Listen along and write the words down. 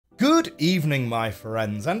Good evening, my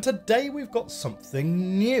friends, and today we've got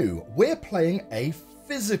something new. We're playing a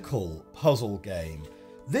physical puzzle game.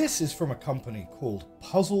 This is from a company called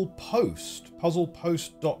puzzlepost,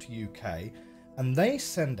 puzzlepost.uk, and they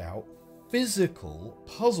send out physical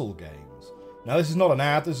puzzle games. Now, this is not an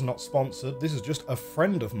ad, this is not sponsored, this is just a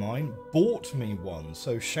friend of mine bought me one,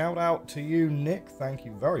 so shout out to you, Nick, thank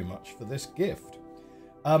you very much for this gift.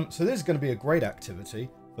 So this is going to be a great activity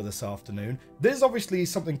for this afternoon. This is obviously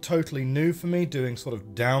something totally new for me, doing sort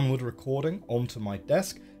of downward recording onto my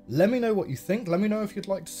desk. Let me know what you think. Let me know if you'd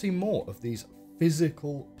like to see more of these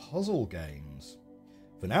physical puzzle games.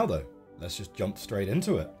 For now though, let's just jump straight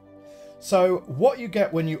into it. So what you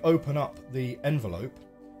get when you open up the envelope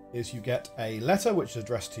is you get a letter which is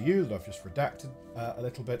addressed to you that I've just redacted a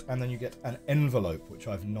little bit, and then you get an envelope which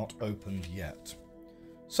I've not opened yet.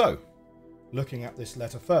 So, looking at this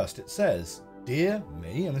letter first, it says, "Dear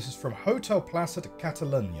me," and this is from Hotel Plaza de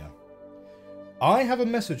Catalunya. "I have a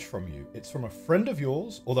message from you. It's from a friend of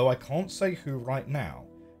yours, although I can't say who right now.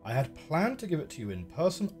 I had planned to give it to you in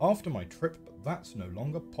person after my trip, but that's no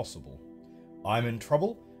longer possible. I'm in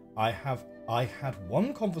trouble. I had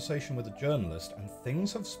one conversation with a journalist and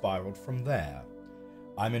things have spiraled from there.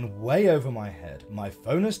 I'm in way over my head. My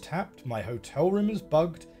phone is tapped, my hotel room is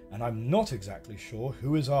bugged, and I'm not exactly sure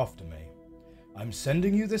who is after me. I'm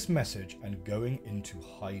sending you this message and going into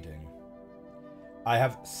hiding. I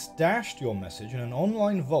have stashed your message in an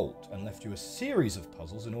online vault and left you a series of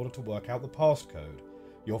puzzles in order to work out the passcode.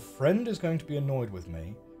 Your friend is going to be annoyed with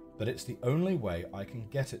me, but it's the only way I can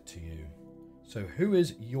get it to you." So who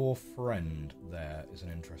is your friend there is an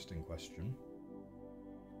interesting question.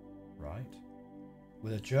 Right.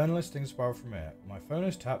 With a journalist, things spiral from here. My phone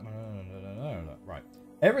is tapped. Right.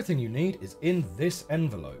 Everything you need is in this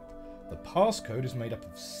envelope. The passcode is made up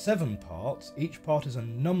of 7 parts. Each part is a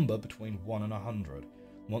number between 1 and 100.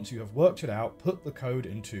 Once you have worked it out, put the code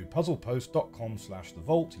into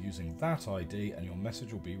puzzlepost.com/thevault using that ID and your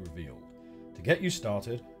message will be revealed. To get you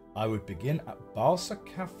started, I would begin at Barca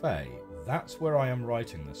Cafe. That's where I am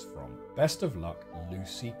writing this from. Best of luck,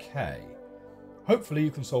 Lucy K. Hopefully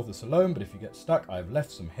you can solve this alone, but if you get stuck, I have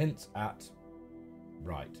left some hints at...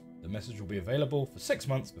 Right. The message will be available for 6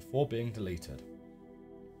 months before being deleted.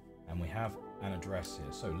 And we have an address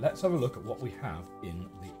here. So let's have a look at what we have in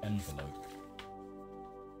the envelope.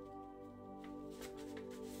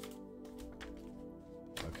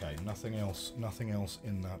 Okay, nothing else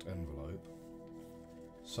in that envelope.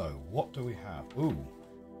 So what do we have? Ooh,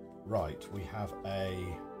 right, we have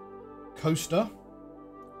a coaster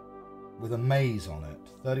with a maze on it.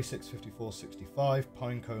 36, 54, 65,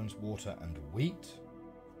 pine cones, water and wheat.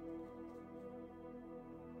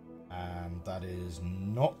 And that is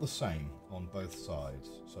not the same on both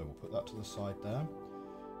sides. So we'll put that to the side there.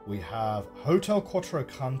 We have Hotel Quattro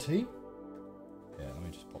Canti. Yeah, let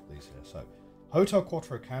me just pop these here. So, Hotel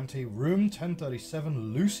Quattro Canti, room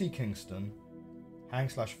 1037, Lucy Kingston.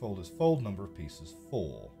 Hang/fold is fold, number of pieces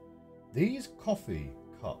 4. These coffee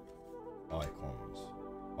cup icons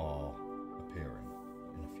are appearing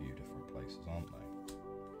in a few different places, aren't they?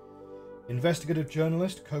 Investigative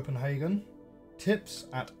journalist, Copenhagen. Tips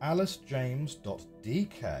at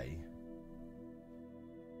alicejames.dk.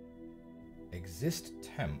 Exist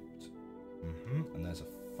tempt. And there's a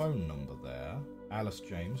phone number there. Alice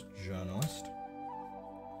James, journalist.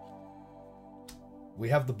 We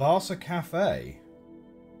have the Barca Cafe.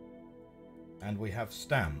 And we have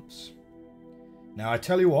stamps. Now I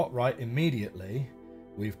tell you what, right, immediately,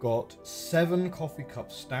 we've got 7 coffee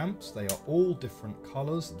cup stamps. They are all different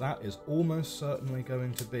colours. That is almost certainly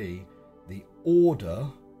going to be the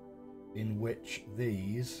order in which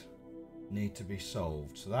these need to be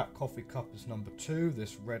solved. So that coffee cup is number 2,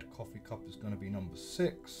 this red coffee cup is going to be number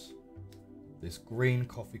 6, this green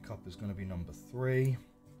coffee cup is going to be number 3,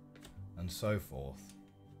 and so forth.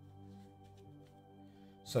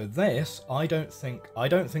 So this, I don't think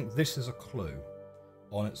this is a clue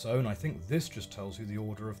on its own. I think this just tells you the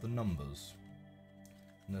order of the numbers.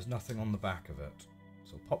 And there's nothing on the back of it.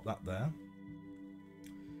 So pop that there.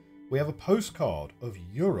 We have a postcard of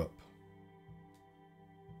Europe.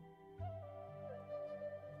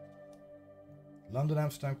 London,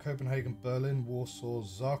 Amsterdam, Copenhagen, Berlin, Warsaw,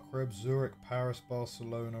 Zagreb, Zurich, Paris,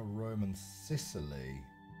 Barcelona, Rome and Sicily.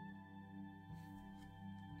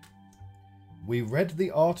 We read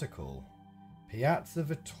the article. Piazza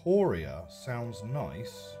Vittoria sounds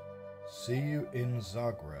nice. See you in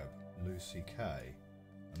Zagreb, Lucy K.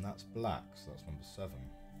 And that's black, so that's number 7.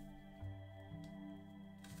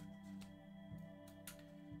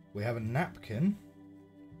 We have a napkin,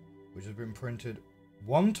 which has been printed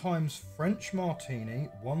 1 times French martini,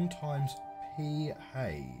 1 times P.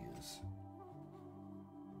 Hayes. is.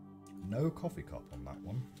 No coffee cup on that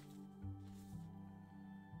one.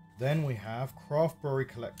 Then we have Craft Brewery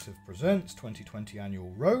Collective Presents 2020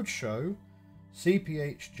 Annual Roadshow,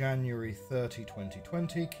 CPH January 30,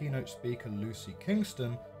 2020, keynote speaker Lucy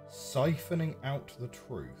Kingston, Siphoning Out the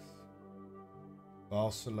Truth.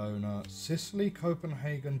 Barcelona, Sicily,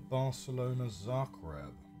 Copenhagen, Barcelona,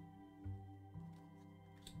 Zagreb.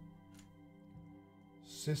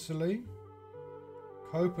 Sicily,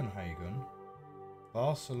 Copenhagen,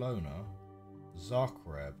 Barcelona,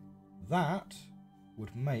 Zagreb. That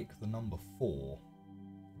would make the number 4.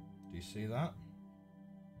 Do you see that?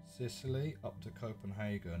 Sicily up to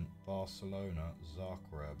Copenhagen, Barcelona,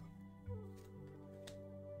 Zagreb.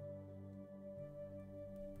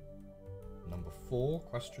 Number 4,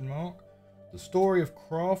 question mark. The story of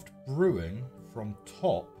craft brewing from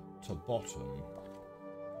top to bottom.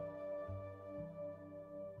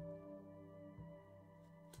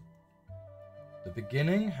 The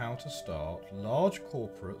beginning, how to start, large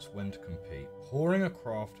corporates, when to compete, pouring a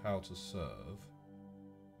craft, how to serve,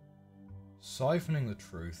 siphoning the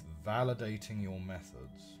truth, validating your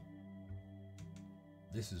methods.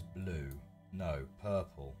 This is blue. No,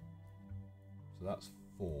 purple. So that's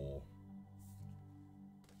 4.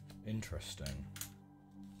 Interesting.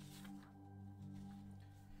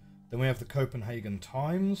 Then we have the Copenhagen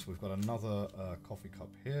Times. We've got another coffee cup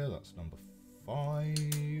here. That's number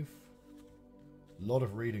 5. A lot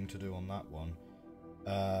of reading to do on that one.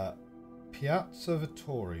 Piazza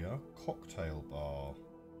Vittoria Cocktail Bar.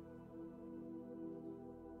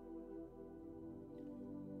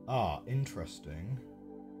 Ah, interesting.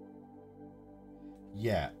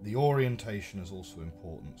 Yeah, the orientation is also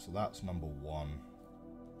important, so that's number 1.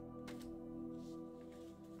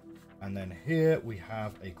 And then here we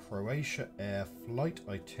have a Croatia Air flight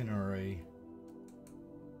itinerary.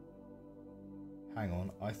 Hang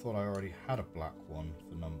on, I thought I already had a black one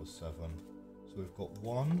for number 7. So we've got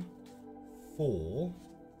 1, 4.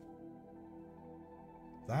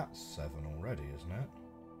 That's 7 already, isn't it?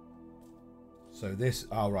 So this,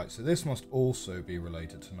 right, so this must also be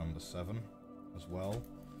related to number 7 as well.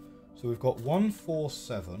 So we've got 1, 4,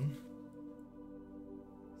 7,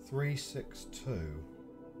 3, 6, 2.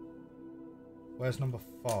 Where's number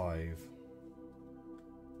 5?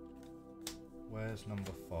 Where's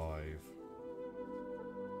number 5?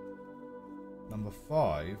 Number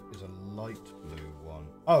 5 is a light blue one.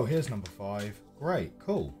 Oh, here's number 5. Great,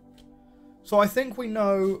 cool. So I think we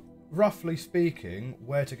know, roughly speaking,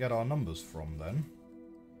 where to get our numbers from then.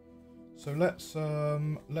 So let's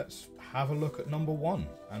have a look at number 1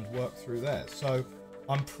 and work through there. So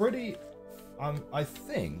I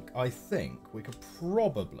think we could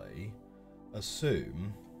probably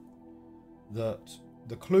assume that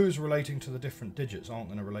the clues relating to the different digits aren't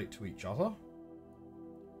going to relate to each other.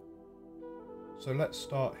 So let's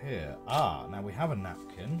start here. Ah, now we have a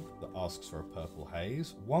napkin that asks for a purple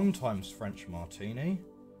haze. 1 times French martini.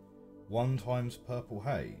 1 times purple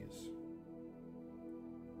haze.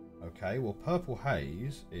 Okay, well, purple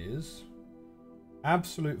haze is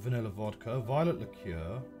absolute vanilla vodka, violet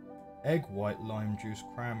liqueur, egg white, lime juice,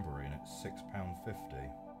 cranberry, and it's £6.50.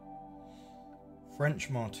 French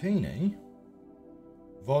martini,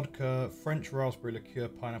 vodka, French raspberry liqueur,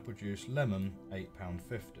 pineapple juice, lemon,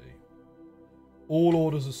 £8.50. All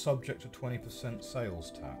orders are subject to 20%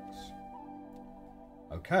 sales tax.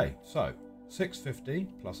 Okay, so £6.50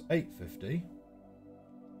 plus £8.50.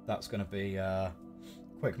 That's going to be,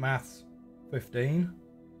 quick maths, 15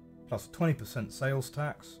 plus 20% sales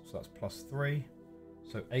tax, so that's plus 3,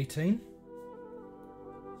 so 18.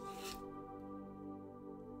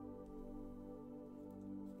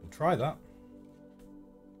 We'll try that.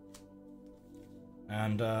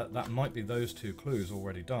 And that might be those 2 clues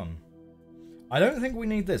already done. I don't think we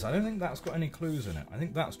need this. I don't think that's got any clues in it. I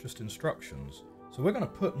think that's just instructions. So we're going to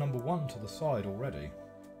put number 1 to the side already.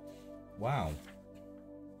 Wow.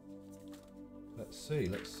 Let's see.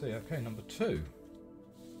 Okay, number 2.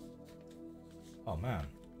 Oh, man.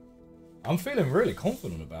 I'm feeling really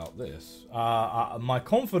confident about this. My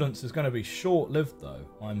confidence is going to be short-lived, though.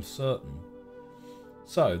 I'm certain.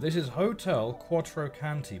 So, this is Hotel Quattro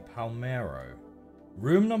Canti Palmero.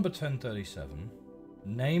 Room number 1037.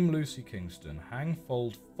 Name Lucy Kingston. Hang,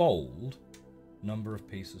 fold, fold. Number of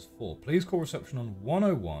pieces 4. Please call reception on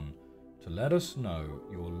 101 to let us know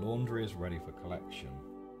your laundry is ready for collection.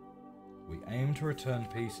 We aim to return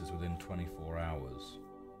pieces within 24 hours.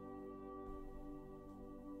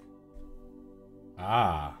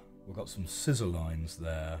 Ah, we've got some scissor lines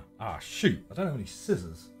there. Ah, shoot, I don't have any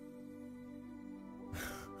scissors.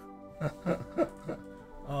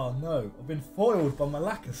 Oh no, I've been foiled by my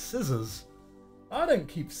lack of scissors. I don't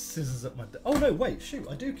keep scissors at my desk. Oh no, wait, shoot,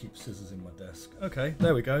 I do keep scissors in my desk. Okay,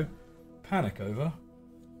 there we go. Panic over.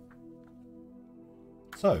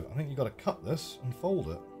 So, I think you've got to cut this and fold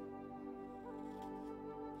it.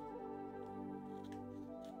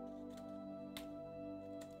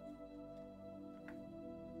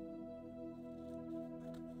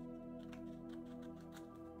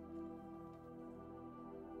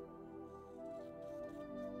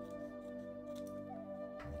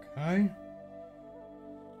 Okay.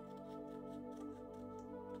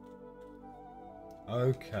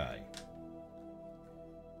 Okay.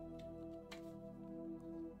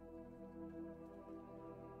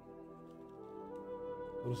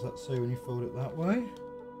 What does that say when you fold it that way?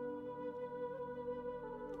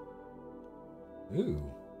 Ooh.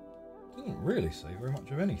 Doesn't really say very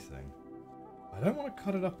much of anything. I don't want to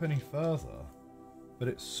cut it up any further, but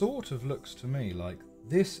it sort of looks to me like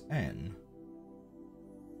this N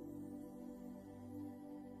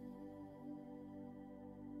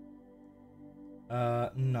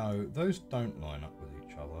no, those don't line up with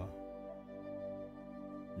each other.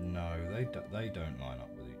 No, they don't line up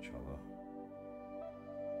with each other.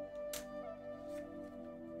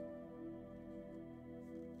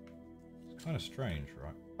 It's kind of strange,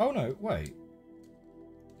 right? Oh no, wait.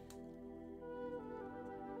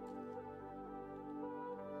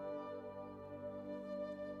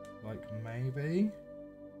 Like maybe?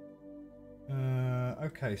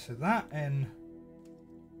 Okay, so that N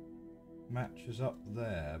matches up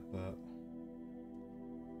there, but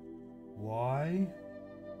why?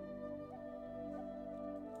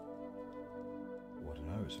 Well, I don't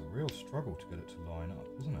know, it's a real struggle to get it to line up,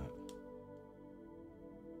 isn't it?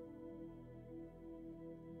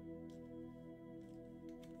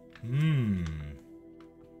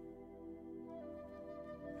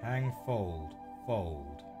 Hang, fold,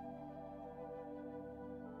 fold.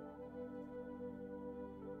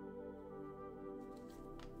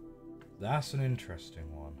 That's an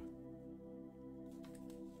interesting one.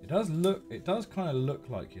 It does kind of look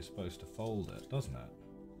like you're supposed to fold it, doesn't it?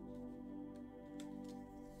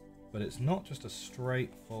 But it's not just a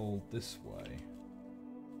straight fold this way.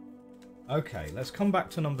 Okay, let's come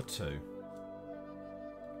back to number 2.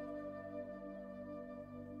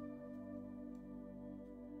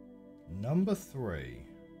 Number 3.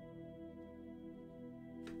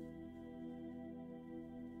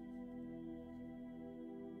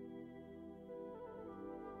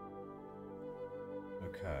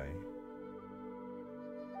 Okay.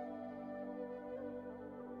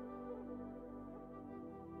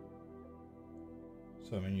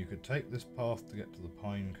 So, I mean, you could take this path to get to the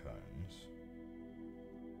pine cones.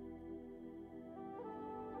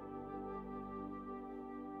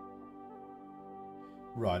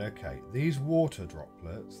 Right, okay. These water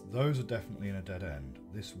droplets, those are definitely in a dead end.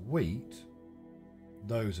 This wheat,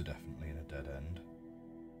 those are definitely in a dead end.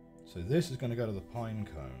 So this is going to go to the pine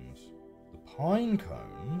cones. The pine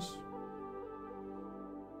cones...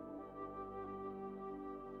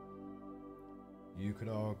 You could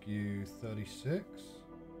argue 36,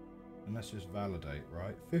 and let's just validate,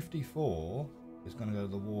 right? 54 is going to go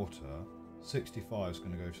to the water, 65 is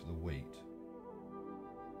going to go to the wheat.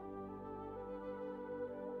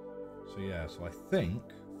 So yeah, so I think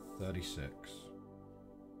 36.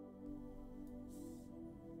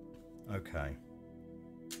 Okay.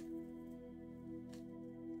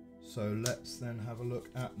 So let's then have a look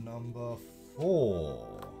at number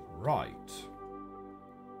 4. Right.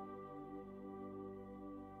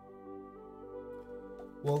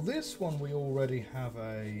 Well, this one we already have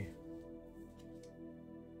a...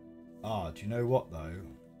 do you know what though?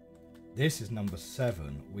 This is number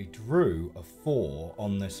 7. We drew a 4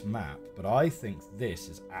 on this map, but I think this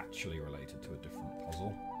is actually related to a different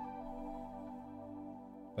puzzle.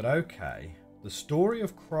 But okay, the story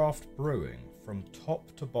of craft brewing from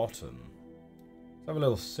top to bottom. Let's have a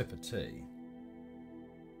little sip of tea.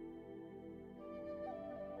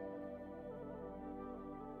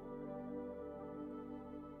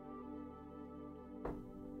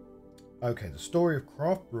 Okay, the story of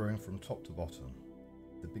craft brewing from top to bottom.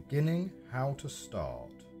 The beginning, how to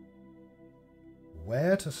start.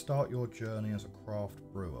 Where to start your journey as a craft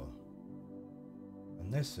brewer.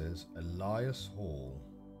 And this is Elias Hall.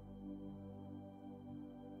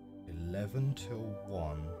 11 till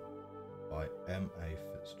 1 by M.A.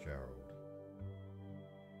 Fitzgerald.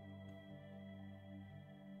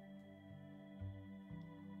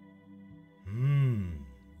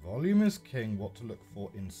 Volume is king, what to look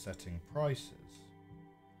for in setting prices.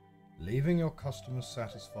 Leaving your customers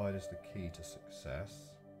satisfied is the key to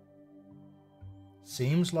success.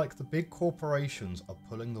 Seems like the big corporations are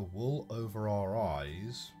pulling the wool over our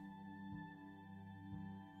eyes.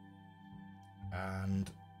 and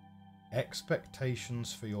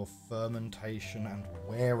expectations for your fermentation and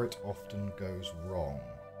where it often goes wrong.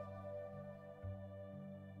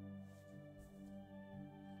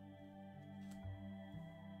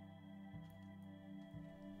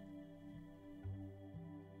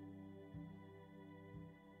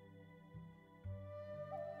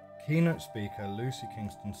 Keynote speaker Lucy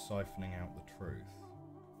Kingston siphoning out the truth.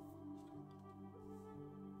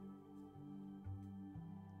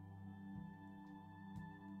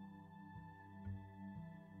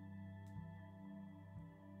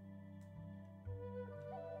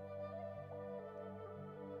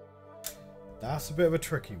 That's a bit of a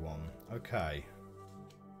tricky one. Okay.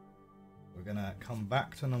 We're going to come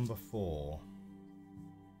back to number 4.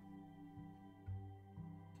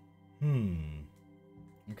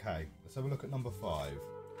 Okay, let's have a look at number 5.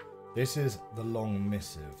 This is the long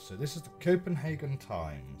missive. So this is the Copenhagen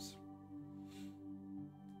Times.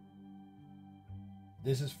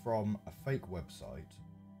 This is from a fake website.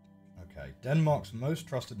 Okay, Denmark's most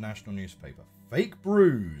trusted national newspaper. Fake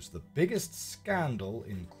brews, the biggest scandal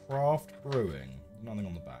in craft brewing. Nothing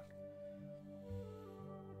on the back.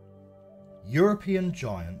 European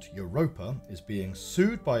giant Europa is being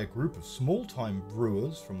sued by a group of small-time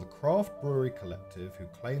brewers from the Craft Brewery Collective who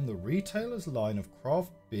claim the retailer's line of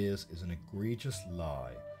craft beers is an egregious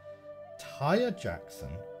lie. Tyre Jackson,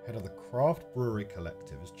 head of the Craft Brewery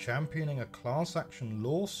Collective, is championing a class-action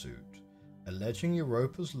lawsuit alleging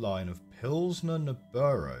Europa's line of Pilsner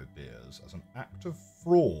Noburo beers as an act of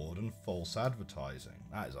fraud and false advertising.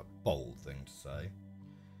 That is a bold thing to say.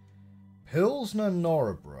 Pilsner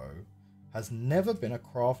Noburo has never been a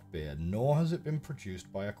craft beer, nor has it been produced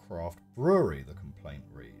by a craft brewery, the complaint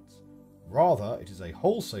reads. Rather, it is a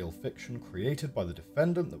wholesale fiction created by the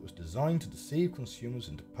defendant that was designed to deceive consumers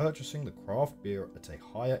into purchasing the craft beer at a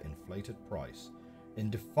higher inflated price. In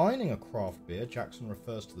defining a craft beer, Jackson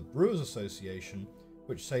refers to the Brewers Association,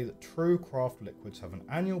 which say that true craft liquids have an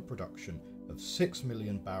annual production of 6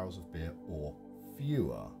 million barrels of beer or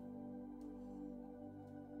fewer.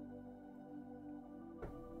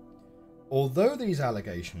 Although these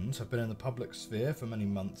allegations have been in the public sphere for many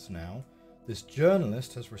months now, this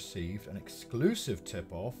journalist has received an exclusive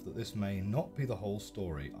tip-off that this may not be the whole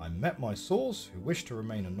story. I met my source, who wished to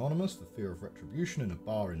remain anonymous for fear of retribution, in a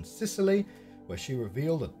bar in Sicily, where she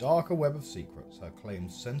revealed a darker web of secrets. Her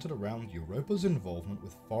claims centered around Europa's involvement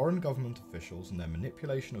with foreign government officials and their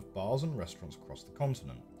manipulation of bars and restaurants across the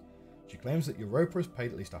continent. She claims that Europa has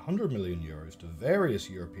paid at least €100 million to various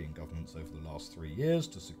European governments over the last 3 years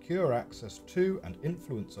to secure access to and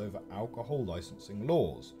influence over alcohol licensing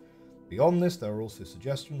laws. Beyond this, there are also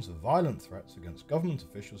suggestions of violent threats against government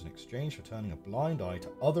officials in exchange for turning a blind eye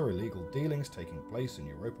to other illegal dealings taking place in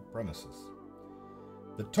Europa premises.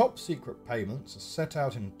 The top secret payments are set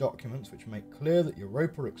out in documents which make clear that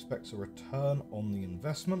Europa expects a return on the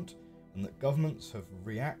investment, and that governments have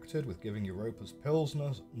reacted with giving Europa's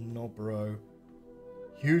Pilsner Noburo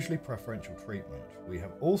hugely preferential treatment. We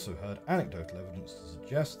have also heard anecdotal evidence to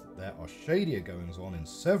suggest that there are shadier goings-on in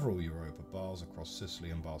several Europa bars across Sicily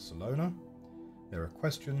and Barcelona. There are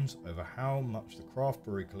questions over how much the Craft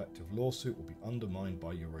Brewery Collective lawsuit will be undermined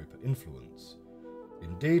by Europa influence.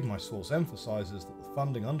 Indeed, my source emphasises that the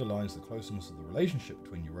funding underlines the closeness of the relationship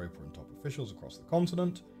between Europa and top officials across the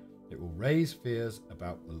continent. It will raise fears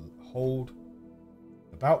about the hold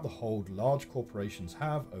large corporations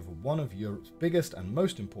have over one of Europe's biggest and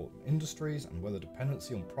most important industries, and whether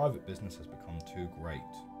dependency on private business has become too great.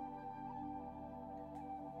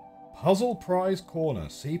 Puzzle Prize Corner.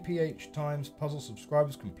 CPH Times puzzle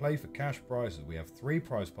subscribers can play for cash prizes. We have 3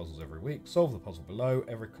 prize puzzles every week. Solve the puzzle below.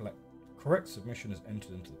 Every correct submission is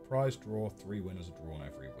entered into the prize draw. 3 winners are drawn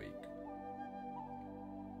every week.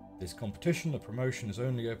 This competition, the promotion, is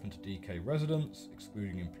only open to DK residents,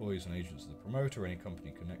 excluding employees and agents of the promoter, any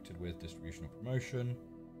company connected with distribution or promotion.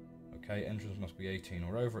 Okay, entrants must be 18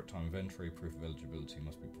 or over at time of entry. Proof of eligibility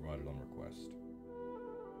must be provided on request.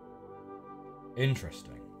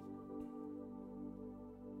 Interesting.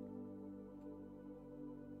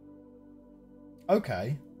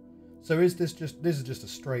 Okay, so is this is just a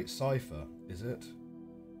straight cipher, is it?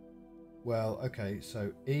 Well, okay,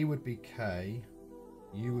 so E would be K,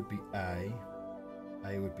 U would be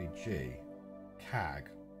A would be G. CAG.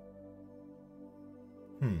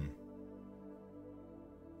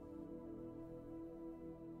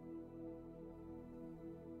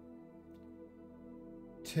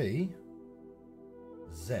 T,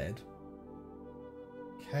 Z,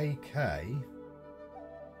 KK,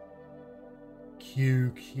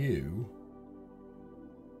 QQ,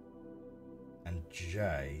 and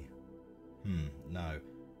J. No.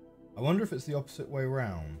 I wonder if it's the opposite way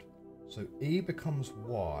round. So E becomes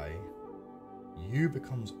Y, U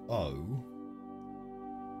becomes O,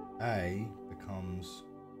 A becomes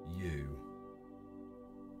U.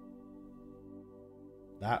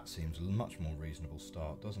 That seems a much more reasonable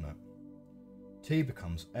start, doesn't it? T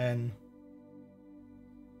becomes N,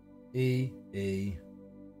 E,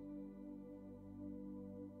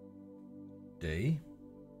 D,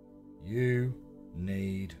 U,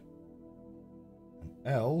 need, and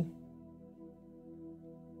L,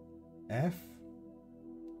 F,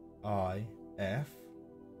 I, F,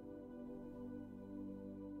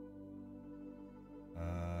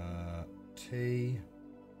 T,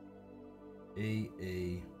 E,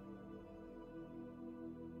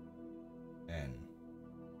 N.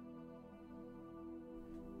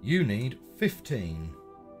 You need 15.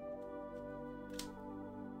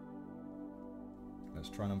 Let's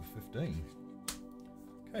try number 15.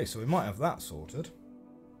 Okay, so we might have that sorted.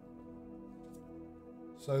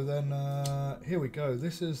 So then, here we go.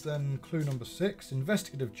 This is then clue number 6.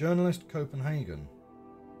 Investigative journalist, Copenhagen.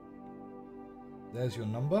 There's your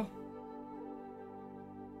number.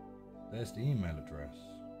 There's the email address.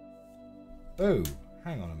 Oh,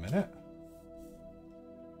 hang on a minute.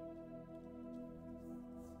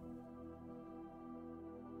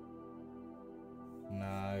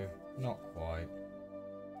 No, not quite.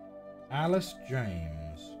 Alice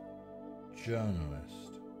James,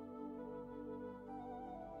 journalist.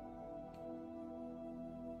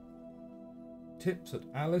 Tips at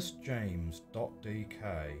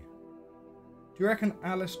alicejames.dk. Do you reckon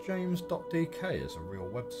alicejames.dk is a real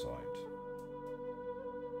website?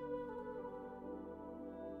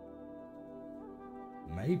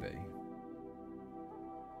 Maybe.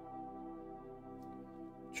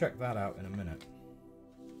 Check that out in a minute.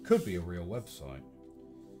 Could be a real website.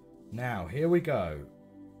 Now, here we go.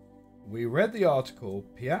 We read the article,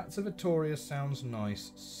 Piazza Vittoria sounds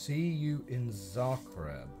nice, see you in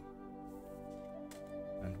Zagreb.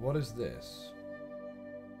 And what is this?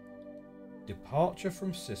 Departure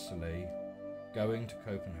from Sicily, going to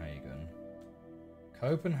Copenhagen.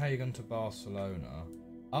 Copenhagen to Barcelona.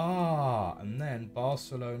 Ah, and then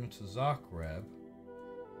Barcelona to Zagreb.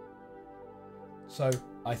 So,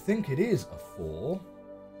 I think it is a 4.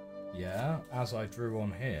 Yeah, as I drew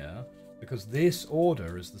on here, because this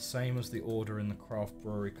order is the same as the order in the Craft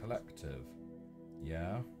Brewery Collective.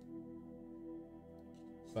 Yeah.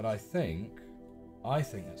 But I think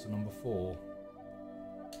it's a number 4.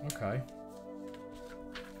 Okay.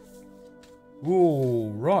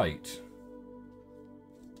 Ooh, right.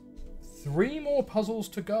 3 more puzzles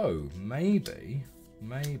to go. Maybe.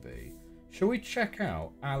 Shall we check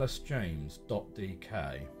out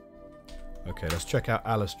alicejames.dk? Okay, let's check out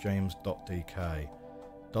alicejames.dk.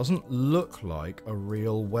 Doesn't look like a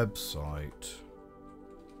real website.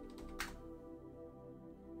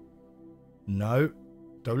 No.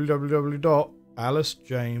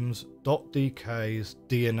 www.alicejames.dk's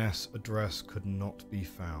DNS address could not be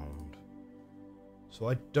found. So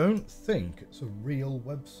I don't think it's a real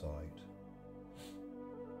website.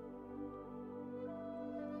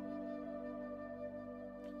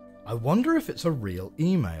 I wonder if it's a real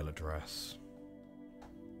email address.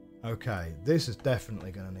 Okay, this is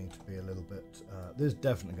definitely going to need to be a little bit... this is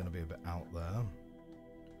definitely going to be a bit out there.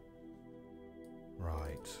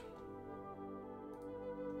 Right.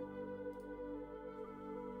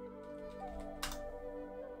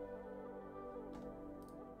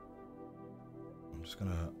 I'm just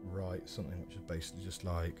going to write something which is basically just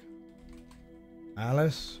like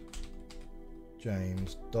Alice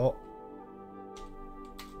James dot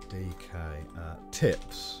DK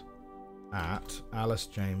tips at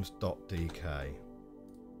alicejames.dk.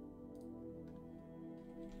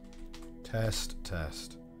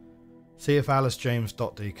 Test. See if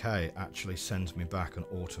alicejames.dk actually sends me back an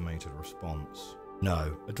automated response.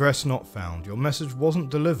 No, address not found. Your message wasn't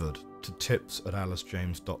delivered to tips at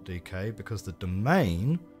alicejames.dk because the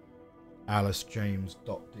domain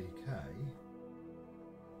alicejames.dk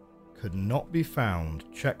could not be found.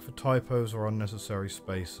 Check for typos or unnecessary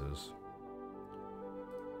spaces.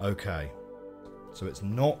 Okay, so it's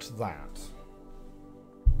not that.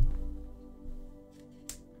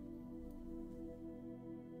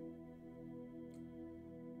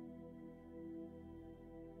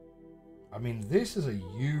 I mean, this is a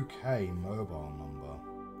UK mobile number.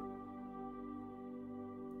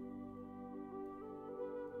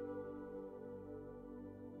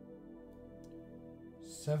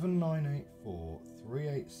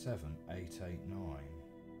 (7984-387-889).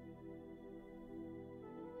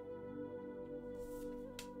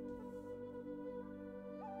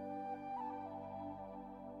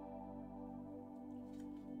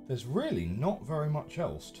 There's really not very much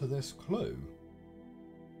else to this clue.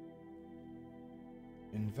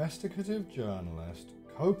 Investigative journalist,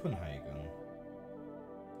 Copenhagen.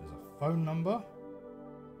 There's a phone number.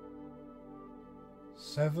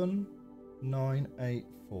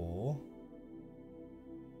 7984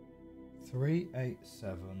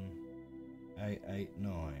 387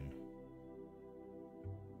 889.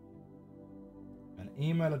 An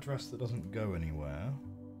email address that doesn't go anywhere.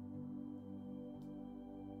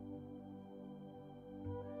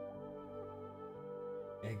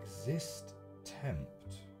 Exist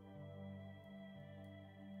tempt.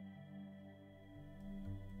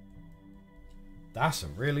 That's a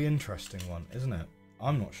really interesting one, isn't it?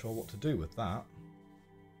 I'm not sure what to do with that.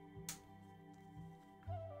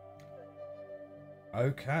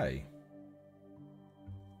 Okay.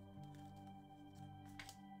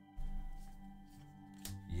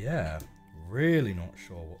 Yeah, really not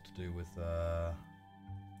sure what to do with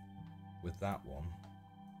that one.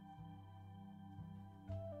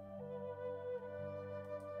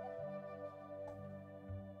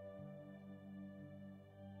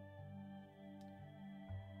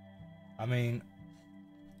 I mean,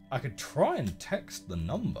 I could try and text the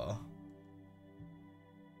number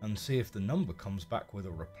and see if the number comes back with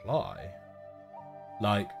a reply.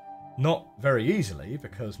 Like, not very easily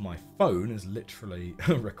because my phone is literally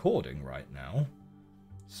recording right now.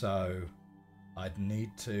 So I'd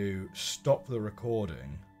need to stop the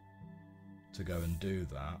recording to go and do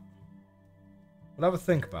that. We'll have a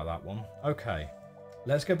think about that one. Okay,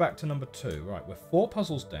 let's go back to number 2. Right, we're 4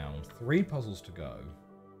 puzzles down, 3 puzzles to go.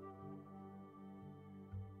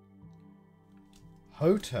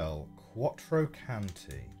 Hotel Quattro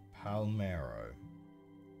Canti, Palmero.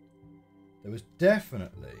 There was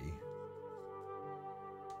definitely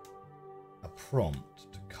a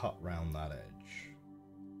prompt to cut round that edge.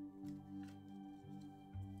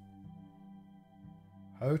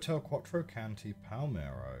 Hotel Quattro Canti,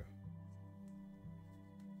 Palmero.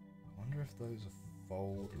 I wonder if those are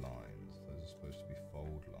fold lines. Those are supposed to be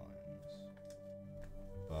fold lines.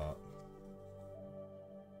 But...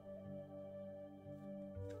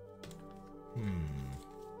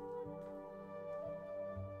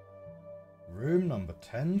 Room number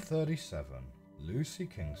 1037, Lucy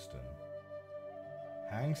Kingston.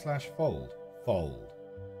 Hang/fold, fold.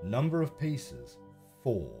 Number of pieces,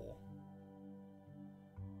 4.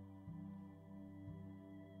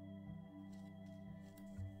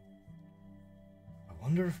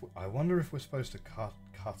 I wonder if we're supposed to cut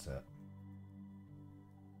it.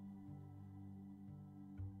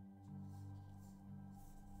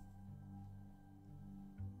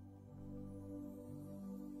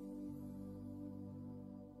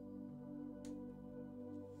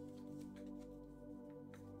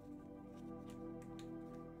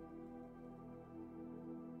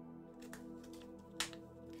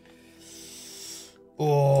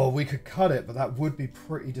 Oh, we could cut it, but that would be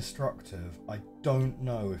pretty destructive. I don't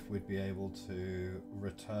know if we'd be able to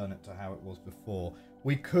return it to how it was before.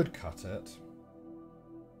 We could cut it.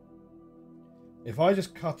 If I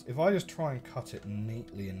just try and cut it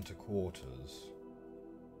neatly into quarters.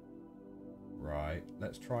 Right,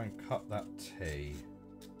 let's try and cut that T.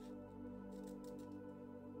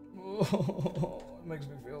 Oh, it makes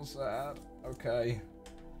me feel sad. Okay.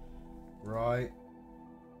 Right.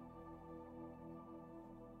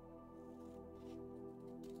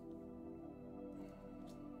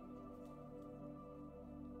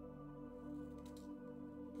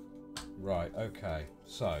 Right, okay,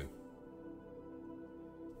 so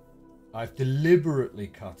I've deliberately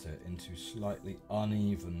cut it into slightly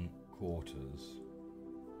uneven quarters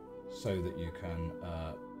so that you can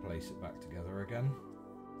place it back together again.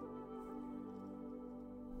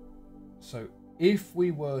 So if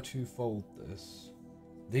we were to fold this,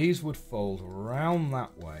 these would fold round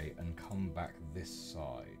that way and come back this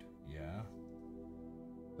side, yeah?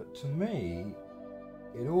 But to me,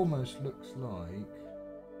 it almost looks like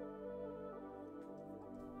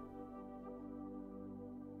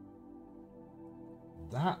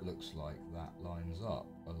that looks like that lines up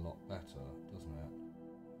a lot better, doesn't it?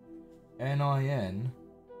 N-I-N-E-9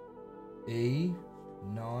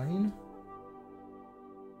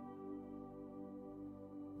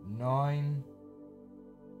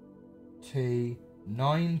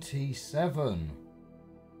 9T97.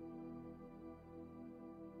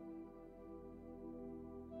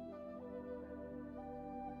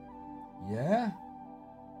 Yeah?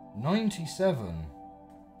 97.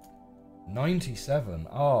 97.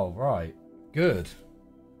 Oh, right. Good.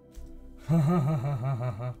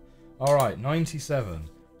 Alright, 97.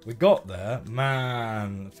 We got there.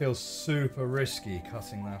 Man, it feels super risky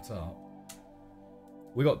cutting that up.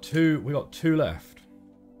 We got two left.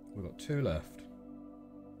 We got two left.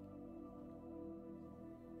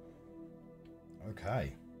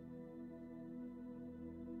 Okay.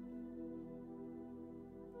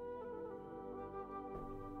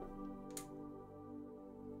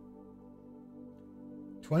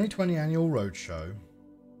 '2020 Annual Roadshow,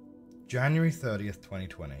 January 30th,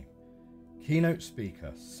 2020. Keynote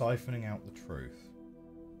speaker, siphoning out the truth.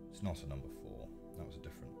 It's not a number 4. That was a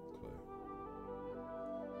different clue.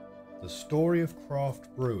 The story of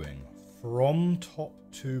craft brewing from top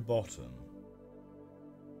to bottom.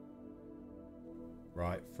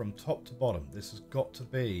 Right, from top to bottom. This has got to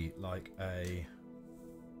be like a...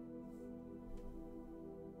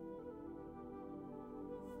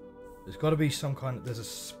 There's got to be some kind of... There's a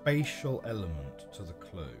spatial element to the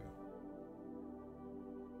clue.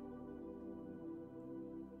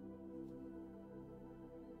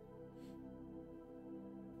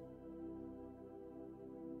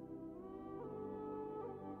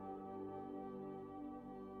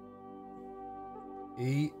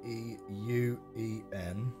 E-E-U-E-N.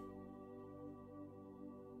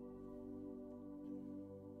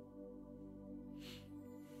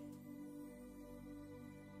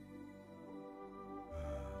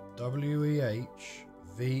 W-E-H-V-E-H.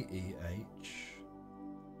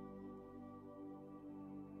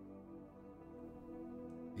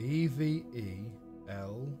 E-V-E-L-U.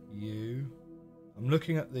 I'm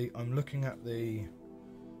looking at the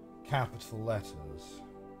capital letters.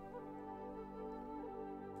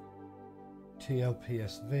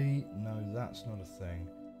 TLPSV, no, that's not a thing.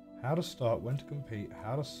 How to start, when to compete,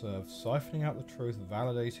 how to serve, siphoning out the truth,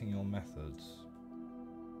 validating your methods.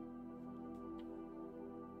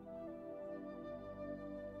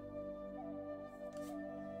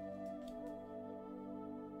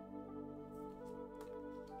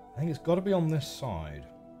 I think it's got to be on this side.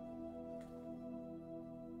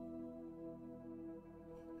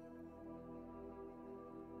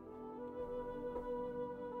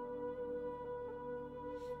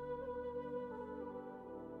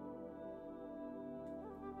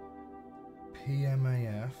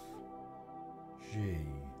 PMAF-G.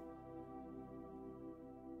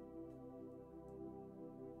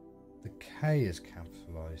 The K is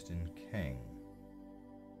capitalized in king.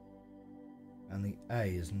 And the A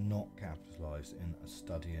is not capitalized in a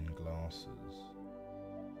study in glasses.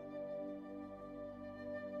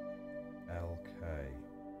 LK.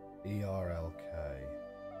 ERLK.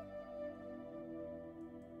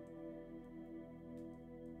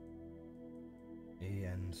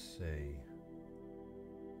 ENC.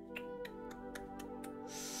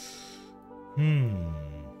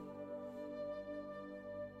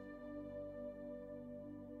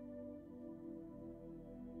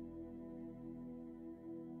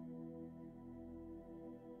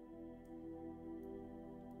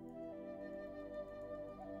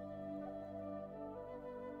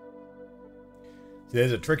 So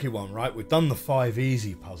there's a tricky one, right? We've done the 5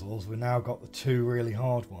 easy puzzles. We've now got the 2 really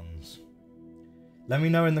hard ones. Let me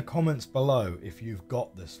know in the comments below if you've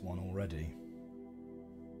got this one already.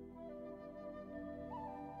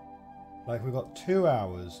 Like, we've got 2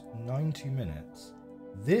 hours, 90 minutes.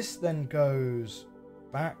 This then goes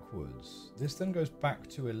backwards. This then goes back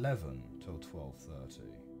to 11 till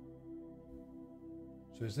 12:30.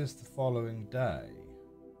 So is this the following day?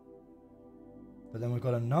 But then we've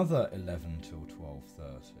got another 11 till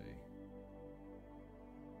 12:30.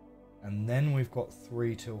 And then we've got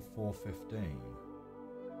 3 till 4:15.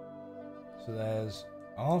 So there's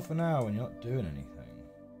half an hour when you're not doing anything.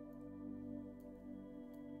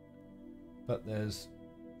 But there's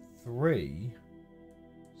 3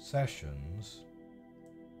 sessions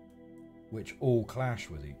which all clash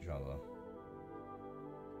with each other.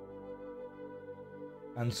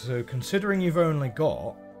 And so considering you've only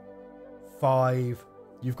got 5,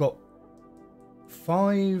 you've got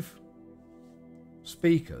 5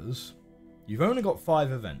 speakers, you've only got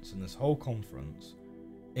 5 events in this whole conference,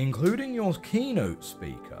 including your keynote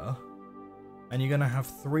speaker, and you're going to have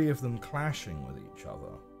 3 of them clashing with each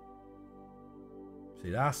other. See,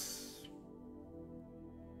 that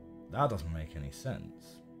doesn't make any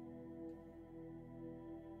sense.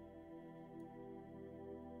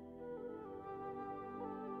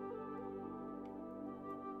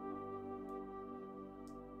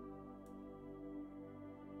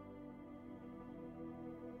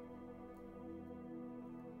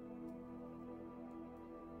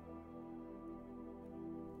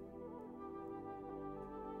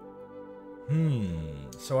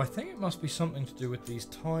 So I think it must be something to do with these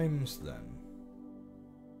times then.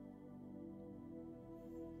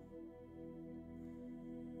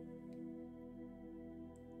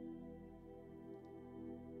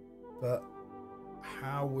 But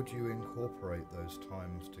how would you incorporate those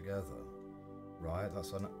times together? Right,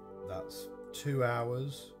 that's 2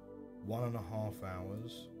 hours, 1.5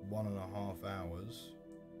 hours, 1.5 hours.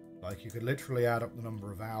 Like, you could literally add up the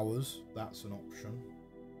number of hours. That's an option.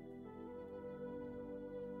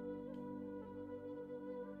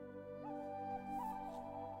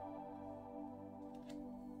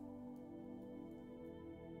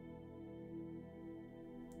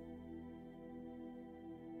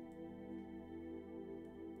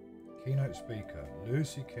 Keynote speaker,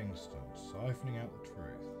 Lucy Kingston, siphoning out the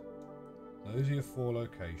truth. Those are your 4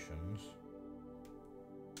 locations.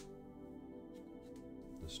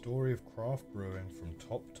 The story of craft brewing from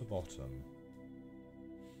top to bottom.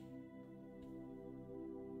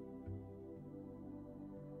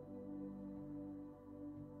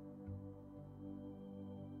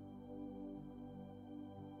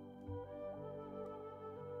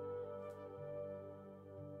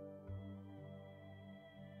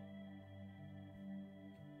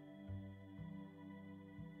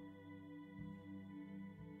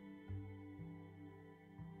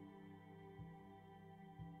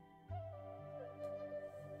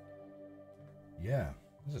 Yeah,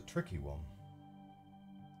 this is a tricky one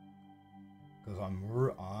because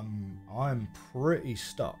I'm pretty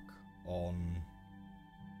stuck on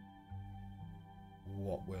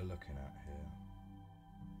what we're looking at here.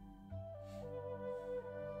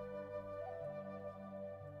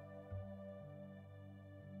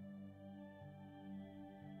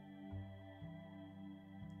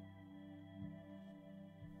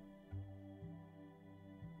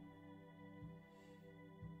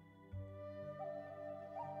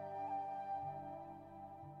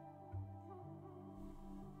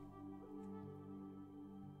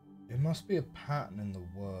 It must be a pattern in the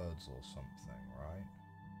words or something, right?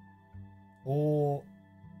 Or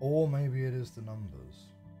maybe it is the numbers.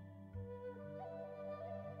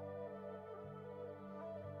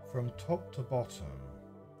 From top to bottom,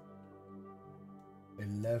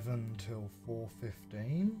 11 till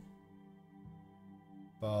 4:15,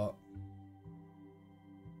 but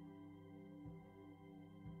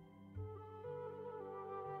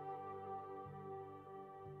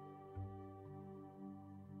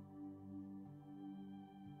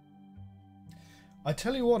I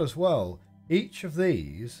tell you what as well, each of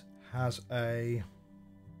these has a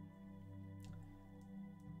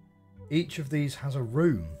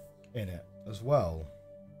room in it as well.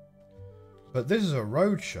 But this is a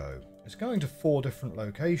road show. It's going to 4 different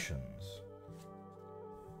locations.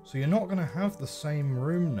 So you're not going to have the same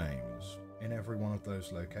room names in every one of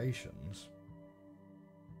those locations.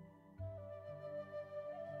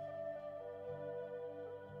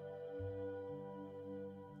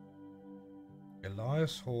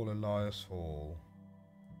 Elias Hall,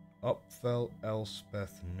 Upfell,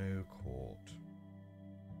 Elspeth, Newcourt.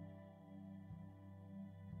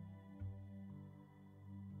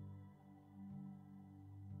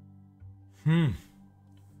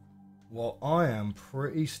 Well, I am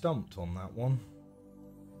pretty stumped on that one.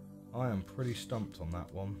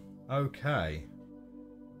 Okay.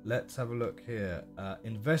 Let's have a look here.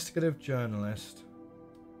 Investigative journalist.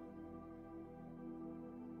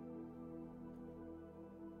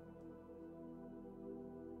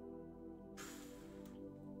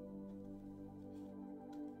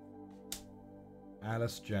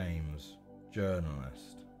 Alice James,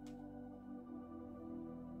 journalist.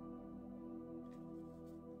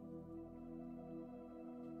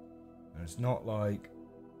 And it's not like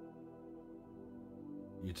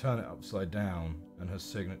you turn it upside down and her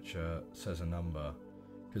signature says a number.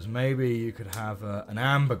 Because maybe you could have an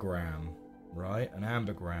ambergram, right? An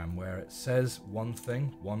ambergram where it says one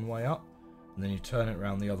thing one way up, and then you turn it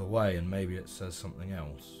around the other way and maybe it says something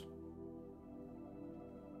else.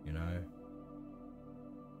 You know?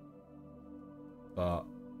 But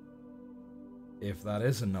if that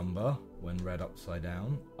is a number when read upside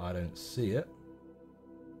down, I don't see it.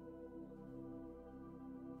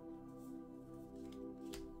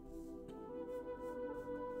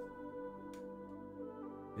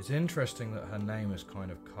 It's interesting that her name is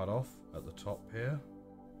kind of cut off at the top here.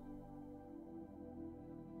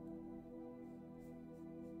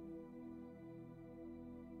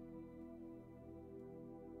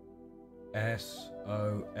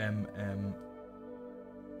 S-O-M-M.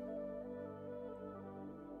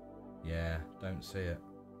 Yeah, don't see it.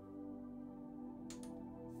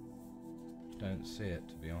 Don't see it,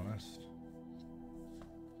 to be honest.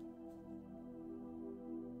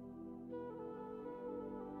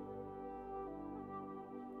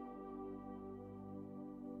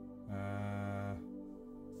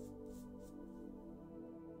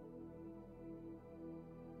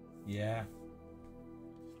 Yeah.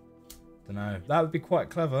 Don't know. That would be quite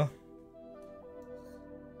clever.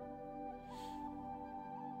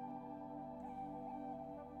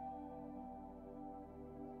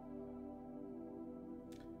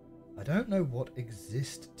 I don't know what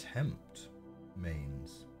exist tempt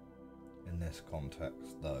means in this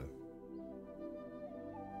context, though.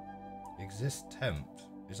 Exist tempt.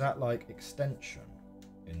 Is that like extension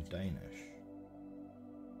in Danish?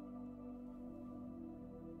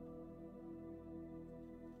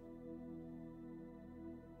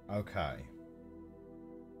 Okay.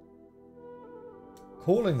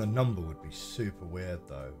 Calling the number would be super weird,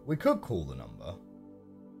 though. We could call the number.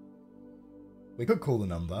 We could call the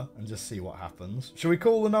number and just see what happens. Should we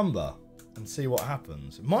call the number and see what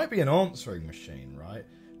happens? It might be an answering machine, right?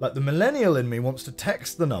 Like the millennial in me wants to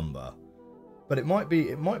text the number, but it might be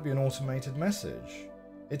an automated message.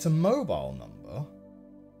 It's a mobile number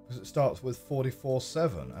because it starts with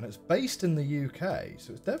 44-7 and it's based in the UK,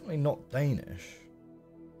 so it's definitely not Danish.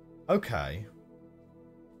 Okay.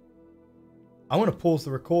 I want to pause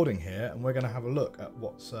the recording here and we're going to have a look at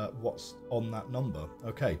what's on that number.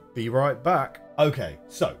 Okay, be right back. Okay,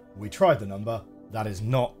 so we tried the number. That is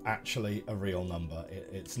not actually a real number.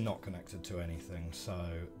 It's not connected to anything, so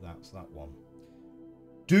that's that one.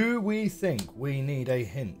 Do we think we need a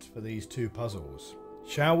hint for these two puzzles?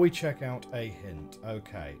 Shall we check out a hint?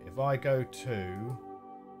 Okay, if I go to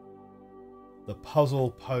the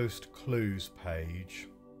puzzlepost clues page,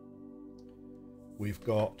 we've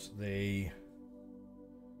got the...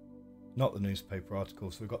 not the newspaper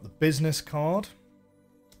articles. We've got the business card.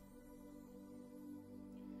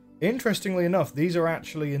 Interestingly enough, these are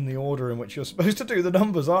actually in the order in which you're supposed to do the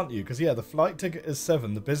numbers, aren't you? Because, yeah, the flight ticket is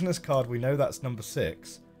 7. The business card, we know that's number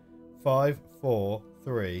 6. 5, 4,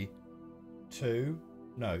 3, 2.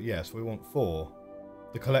 No, yes, we want 4.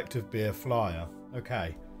 The collective beer flyer.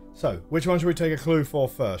 Okay. So, which one should we take a clue for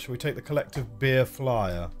first? Should we take the collective beer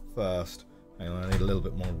flyer first? Hang on, I need a little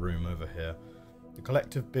bit more room over here. The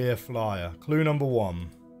collective beer flyer. Clue number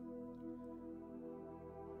 1.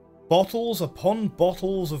 Bottles upon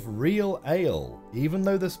bottles of real ale. Even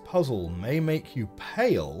though this puzzle may make you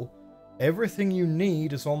pale, everything you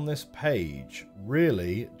need is on this page.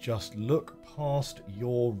 Really, just look past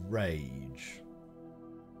your rage.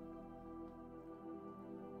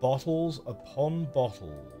 Bottles upon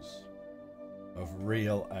bottles of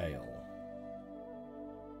real ale.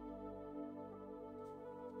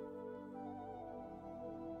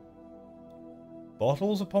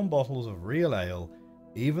 Bottles upon bottles of real ale,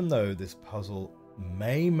 even though this puzzle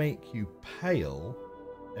may make you pale,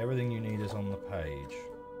 everything you need is on the page.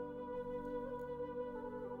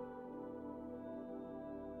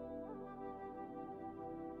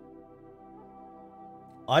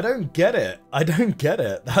 I don't get it. I don't get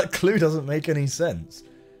it. That clue doesn't make any sense.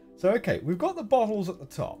 So, okay, we've got the bottles at the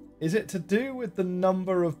top. Is it to do with the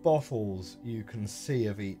number of bottles you can see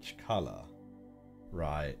of each colour?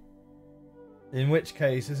 Right. In which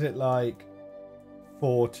case, is it like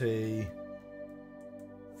 40,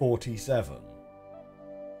 47?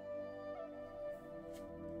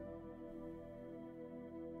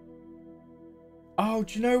 Oh,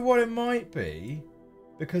 do you know what it might be?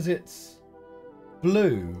 Because it's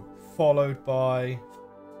blue followed by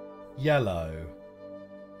yellow.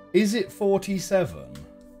 Is it 47?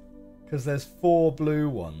 Because there's 4 blue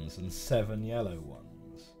ones and 7 yellow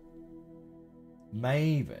ones.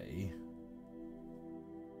 Maybe.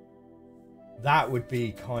 That would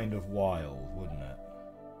be kind of wild, wouldn't it?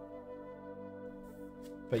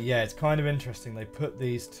 But yeah, it's kind of interesting. They put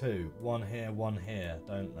these two, one here,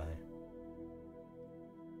 don't they?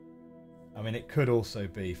 I mean, it could also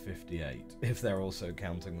be 58, if they're also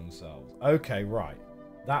counting themselves. Okay, right.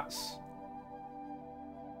 That's...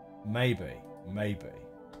 maybe.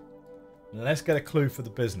 Now let's get a clue for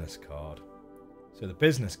the business card. So the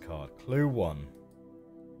business card, clue 1.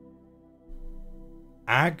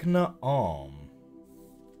 Agna Arm.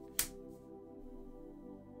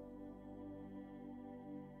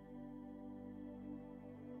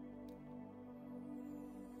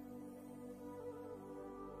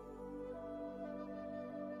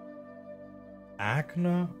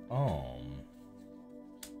 Agna Arm.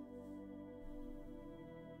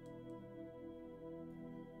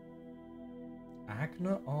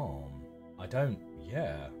 Agna Arm. I don't...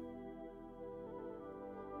 yeah.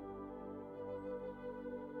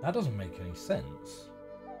 That doesn't make any sense.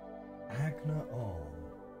 Agna Arm.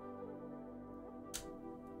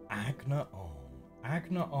 Agna Arm.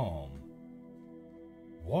 Agna Arm.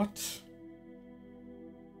 What?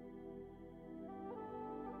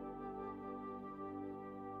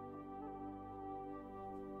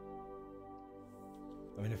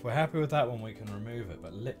 I mean, if we're happy with that one, we can remove it.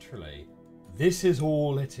 But literally, this is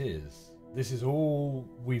all it is. This is all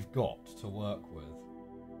we've got to work with.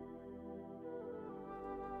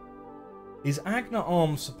 Is Agna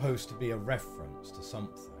Arm supposed to be a reference to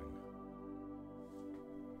something?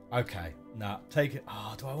 Okay, nah, take it.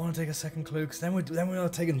 Oh, do I want to take a second clue? Because then we're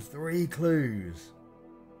taking 3 clues.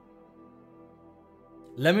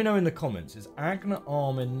 Let me know in the comments, is Agna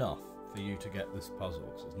Arm enough for you to get this puzzle?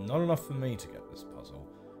 Because it's not enough for me to get this puzzle.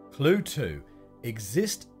 Clue 2.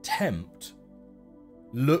 Exist tempt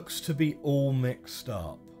looks to be all mixed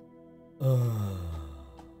up.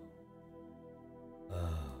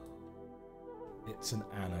 It's an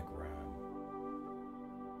anagram.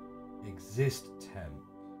 Exist tempt.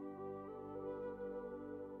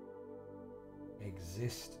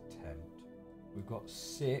 Exist tempt. We've got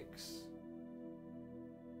 6.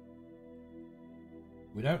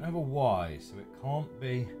 We don't have a Y, so it can't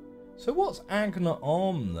be. So what's Agna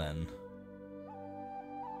Arm then?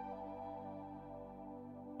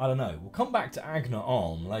 I don't know. We'll come back to Agna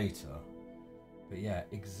Arm later. But yeah,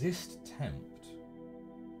 exist tempt.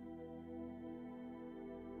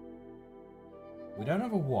 We don't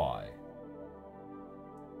have a Y.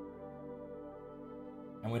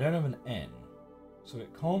 And we don't have an N. So it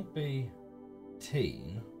can't be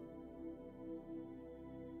teen.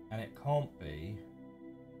 And it can't be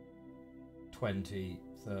 20,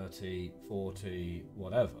 30, 40,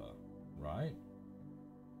 whatever, right?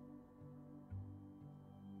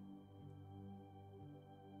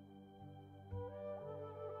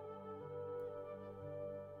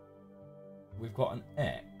 We've got an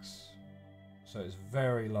X, so it's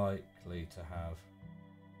very likely to have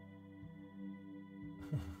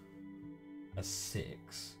a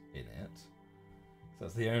 6 in it. So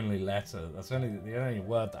that's the only letter, that's the only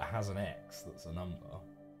word that has an X that's a number.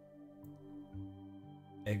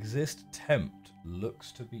 Exist tempt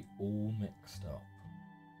looks to be all mixed up.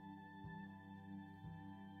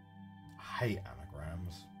 I hate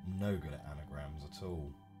anagrams. I'm no good at anagrams at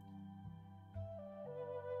all.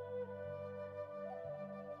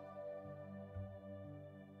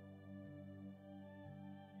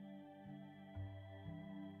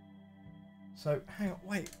 So, hang on,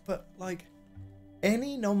 wait, but like,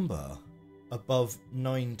 any number above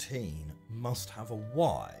 19 must have a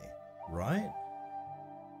Y, right?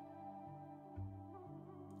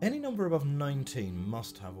 Any number above 19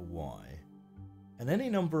 must have a Y, and any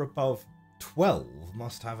number above 12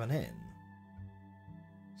 must have an N.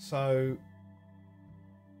 So,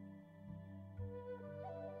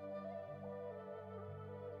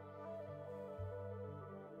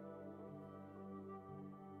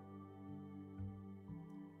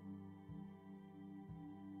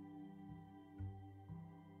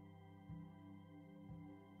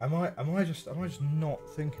 Am I just not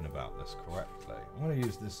thinking about this correctly? I'm going to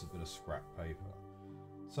use this as a bit of scrap paper.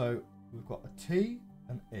 So we've got a T,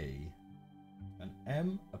 an E, an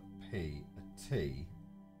M, a P, a T,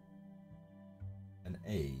 an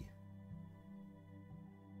E.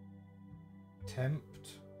 Tempt.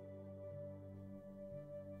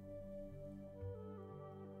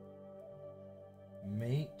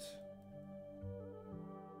 Meet.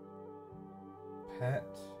 Pet.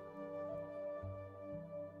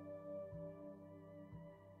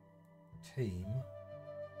 Team.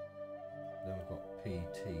 Then we've got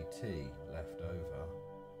PTT left over.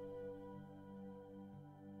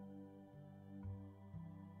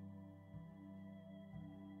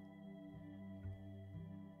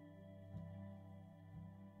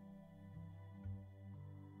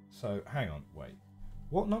 So, hang on, wait.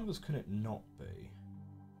 What numbers can it not be?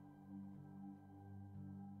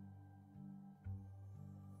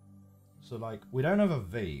 So, like, we don't have a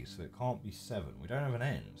V, so it can't be 7. We don't have an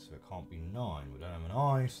N, so it can't be 9. We don't have an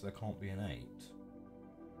I, so there can't be an 8.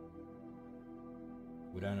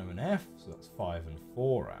 We don't have an F, so that's 5 and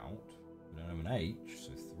 4 out. We don't have an H,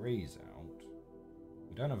 so 3's out.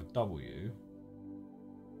 We don't have a W.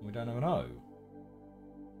 And we don't have an O.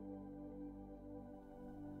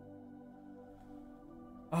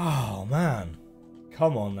 Oh, man.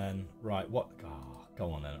 Come on, then. Right, what... Oh,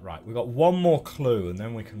 go on, then. Right, we've got one more clue, and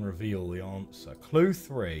then we can reveal the answer. Clue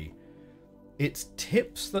 3. It's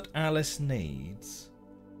tips that Alice needs,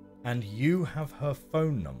 and you have her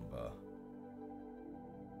phone number.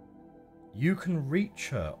 You can reach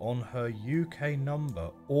her on her UK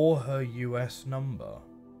number or her US number.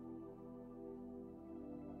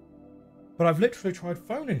 But I've literally tried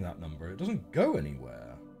phoning that number. It doesn't go anywhere.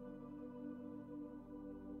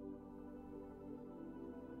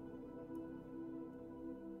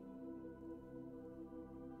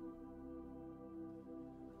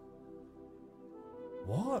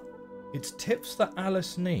 What? It's tips that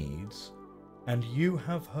Alice needs, and you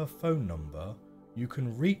have her phone number. You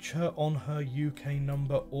can reach her on her UK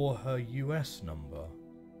number or her US number.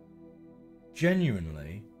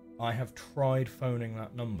 Genuinely, I have tried phoning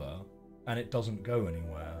that number, and it doesn't go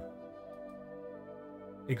anywhere.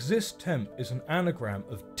 Exist temp is an anagram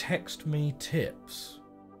of text me tips.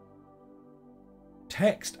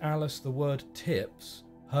 Text Alice the word tips.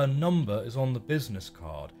 Her number is on the business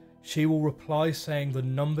card. She will reply saying the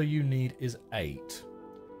number you need is 8.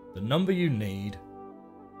 The number you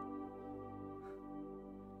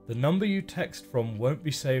text from won't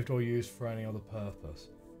be saved or used for any other purpose.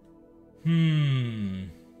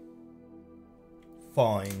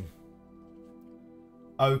 Fine.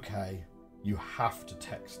 Okay, you have to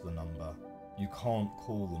text the number. You can't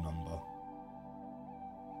call the number.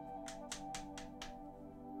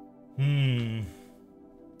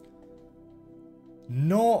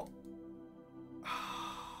 Not...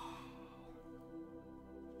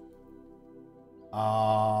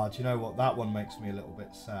 do you know what? That one makes me a little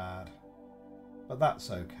bit sad. But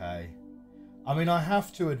that's okay. I mean, I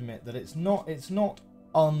have to admit that it's not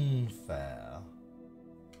unfair,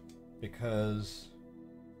 because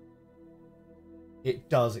it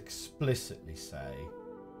does explicitly say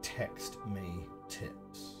text me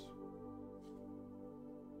tips.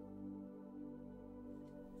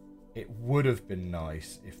 It would have been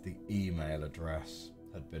nice if the email address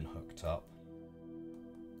had been hooked up,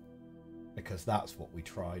 because that's what we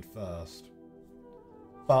tried first.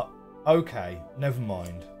 But okay, never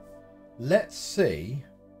mind. Let's see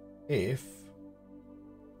if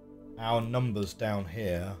our numbers down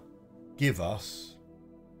here give us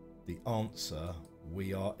the answer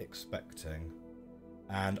we are expecting.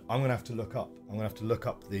 And I'm gonna have to look up. I'm gonna have to look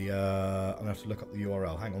up the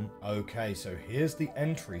URL. Hang on. Okay, so here's the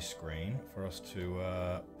entry screen for us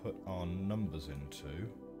to put our numbers into.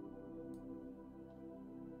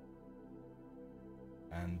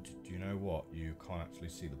 And do you know what? You can't actually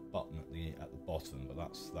see the button at the bottom, but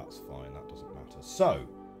that's fine. That doesn't matter. So,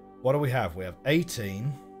 what do we have? We have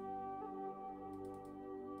 18.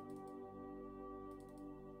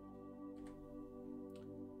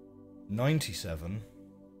 $97,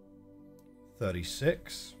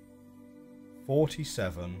 36,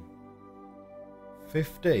 47,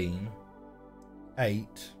 15,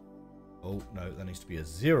 8. Oh no, there needs to be a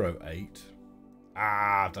 08.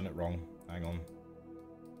 Ah, I've done it wrong. Hang on.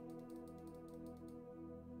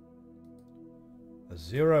 A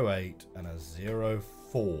 08 and a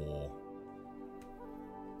 04.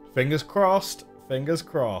 Fingers crossed. Fingers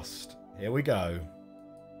crossed. Here we go.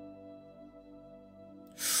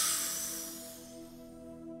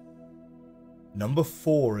 Number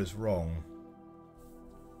 4 is wrong.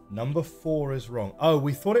 Number 4 is wrong. Oh,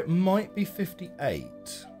 we thought it might be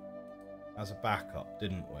 58 as a backup,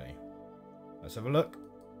 didn't we? Let's have a look.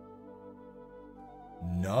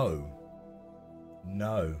 No.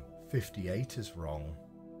 No. 58 is wrong.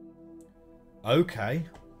 Okay.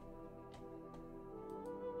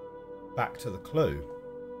 Back to the clue.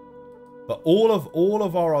 But all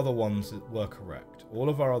of our other ones were correct. All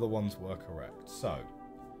of our other ones were correct. So,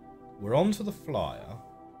 we're on to the flyer.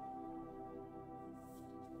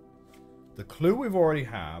 The clue we've already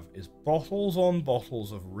have is bottles on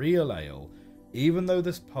bottles of real ale. Even though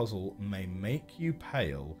this puzzle may make you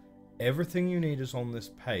pale, everything you need is on this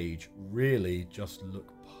page. Really, just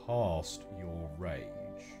look past your rage.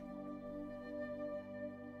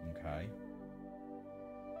 Okay.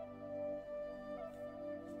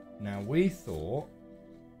 Now we thought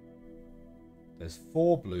there's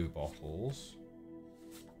 4 blue bottles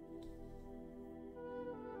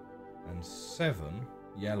and 7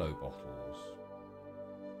 yellow bottles.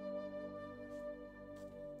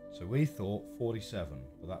 So we thought 47,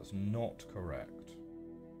 but that's not correct.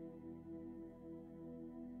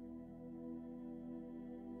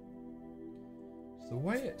 The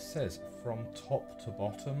way it says from top to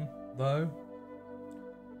bottom, though.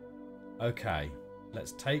 Okay,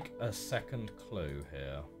 let's take a second clue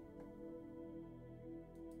here.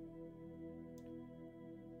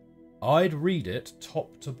 I'd read it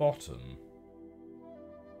top to bottom.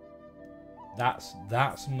 That's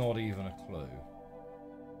not even a clue.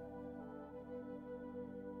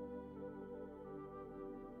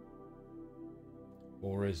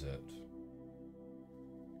 Or is it?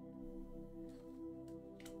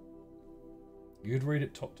 You'd read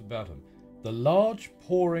it top to bottom. The large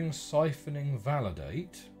pouring siphoning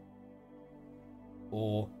validate,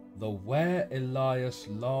 or the where Elias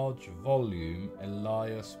large volume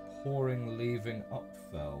Elias pouring leaving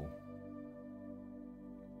upfell.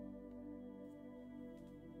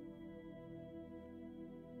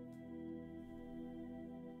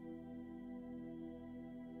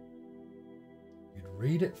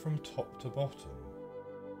 Read it from top to bottom.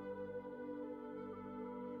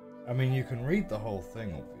 I mean, you can read the whole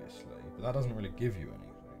thing, obviously, but that doesn't really give you anything.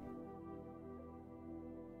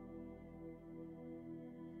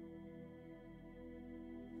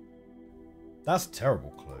 That's a terrible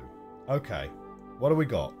clue. Okay, what do we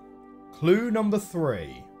got? Clue number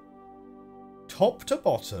 3. Top to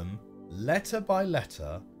bottom, letter by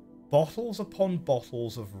letter, bottles upon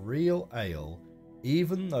bottles of real ale,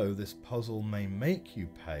 even though this puzzle may make you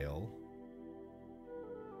pale.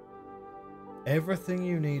 Everything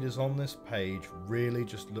you need is on this page, really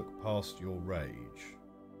just look past your rage.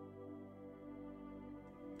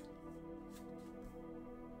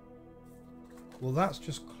 Well, that's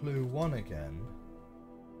just clue 1 again.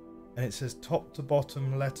 And it says top to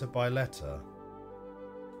bottom, letter by letter.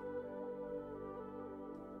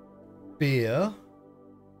 Beer.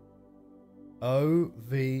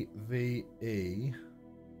 O-V-V-E.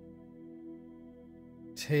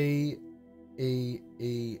 T-E-E-A-L.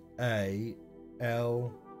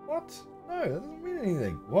 What? No, that doesn't mean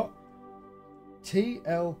anything. What?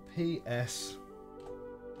 T-L-P-S.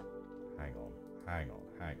 Hang on.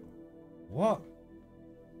 What?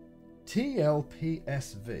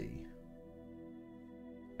 T-L-P-S-V.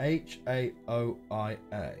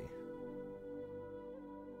 H-A-O-I-A.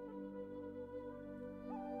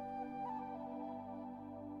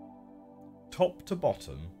 Top to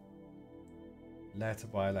bottom, letter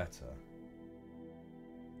by letter.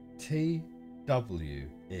 T-W-E-L.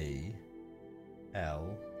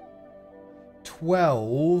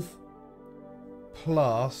 12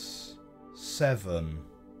 plus 7.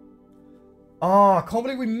 Ah, I can't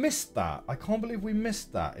believe we missed that.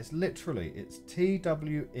 It's literally, it's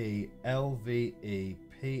T-W-E-L-V-E-P-L-U.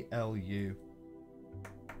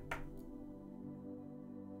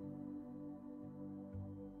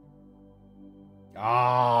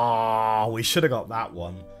 Ah, we should have got that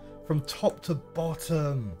one. From top to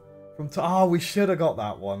bottom. We should have got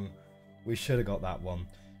that one.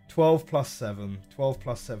 12 plus 7. 12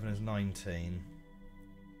 plus 7 is 19.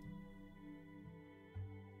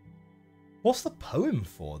 What's the poem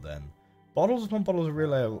for then? Bottles upon bottles of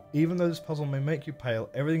real ale. Even though this puzzle may make you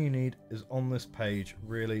pale, everything you need is on this page.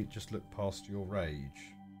 Really, just look past your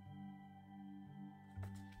rage.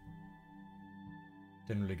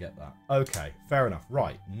 Didn't really get that. Okay, fair enough.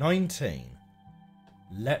 Right, 19.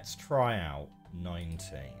 Let's try out 19.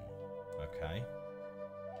 Okay.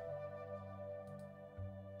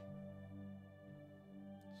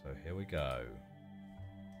 So here we go.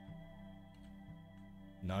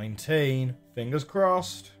 19. Fingers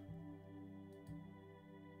crossed.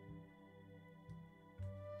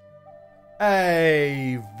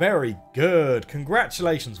 Hey, very good.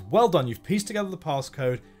 Congratulations. Well done. You've pieced together the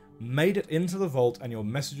passcode, made it into the vault, and your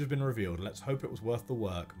message has been revealed. Let's hope it was worth the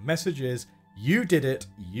work. Message is, you did it.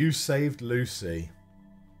 You saved Lucy.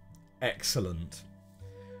 Excellent.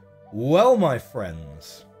 Well, my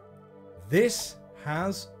friends, this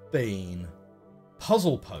has been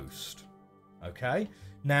Puzzlepost. Okay?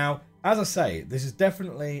 Now, as I say, this is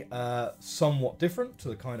definitely somewhat different to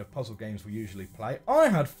the kind of puzzle games we usually play. I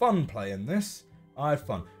had fun playing this.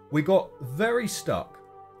 We got very stuck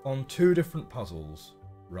on 2 different puzzles,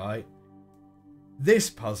 right?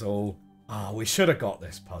 This puzzle, we should have got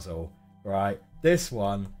this puzzle, right? This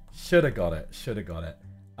one, should have got it.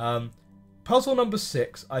 Puzzle number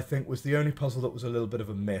 6, I think, was the only puzzle that was a little bit of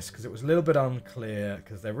a miss, because it was a little bit unclear,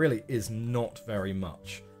 because there really is not very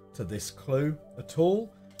much to this clue at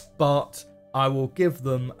all, but I will give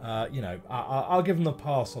them, I'll give them a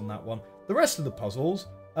pass on that one. The rest of the puzzles,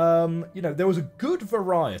 there was a good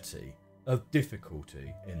variety of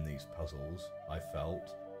difficulty in these puzzles, I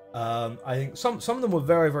felt. I think some of them were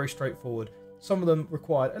very, very straightforward. Some of them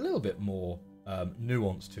required a little bit more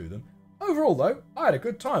nuance to them. Overall, though, I had a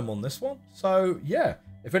good time on this one. So, yeah,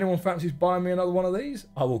 if anyone fancies buying me another one of these,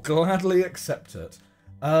 I will gladly accept it.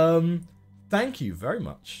 Thank you very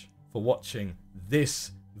much for watching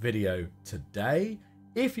this video today.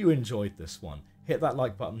 If you enjoyed this one, hit that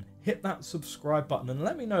like button, hit that subscribe button, and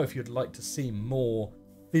let me know if you'd like to see more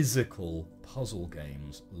physical puzzle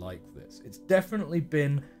games like this. It's definitely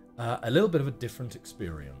been a little bit of a different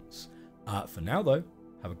experience. For now, though,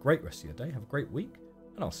 have a great rest of your day, have a great week,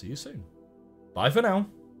 and I'll see you soon. Bye for now.